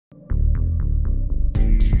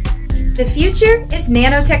The future is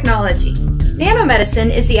nanotechnology.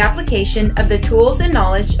 Nanomedicine is the application of the tools and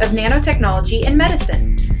knowledge of nanotechnology in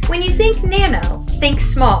medicine. When you think nano, think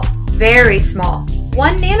small, very small.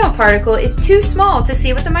 One nanoparticle is too small to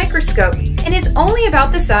see with a microscope and is only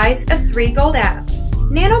about the size of 3 gold atoms.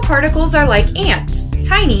 Nanoparticles are like ants,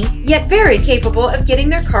 tiny, yet very capable of getting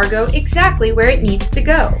their cargo exactly where it needs to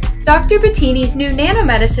go. Dr. Bottini's new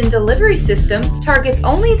nanomedicine delivery system targets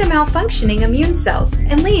only the malfunctioning immune cells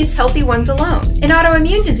and leaves healthy ones alone. In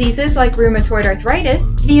autoimmune diseases like rheumatoid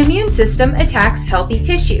arthritis, the immune system attacks healthy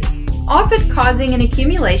tissues, often causing an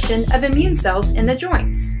accumulation of immune cells in the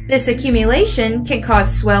joints. This accumulation can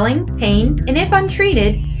cause swelling, pain, and if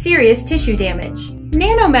untreated, serious tissue damage.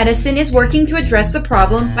 Nanomedicine is working to address the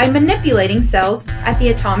problem by manipulating cells at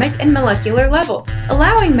the atomic and molecular level,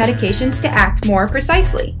 allowing medications to act more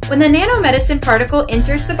precisely. When the nanomedicine particle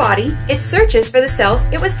enters the body, it searches for the cells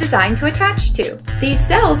it was designed to attach to. These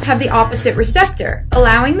cells have the opposite receptor,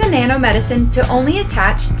 allowing the nanomedicine to only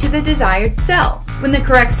attach to the desired cell. When the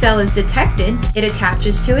correct cell is detected, it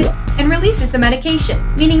attaches to it and releases the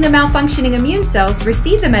medication, meaning the malfunctioning immune cells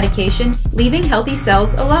receive the medication, leaving healthy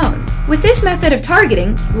cells alone. With this method of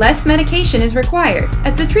targeting, less medication is required,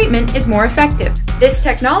 as the treatment is more effective. This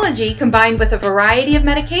technology, combined with a variety of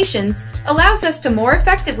medications, allows us to more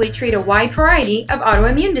effectively treat a wide variety of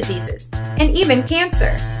autoimmune diseases, and even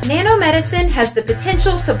cancer. Nanomedicine has the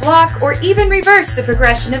potential to block or even reverse the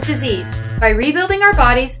progression of disease by rebuilding our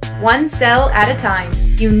bodies one cell at a time.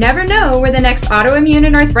 You never know where the next autoimmune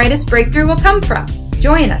and arthritis breakthrough will come from.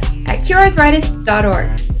 Join us at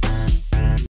curearthritis.org.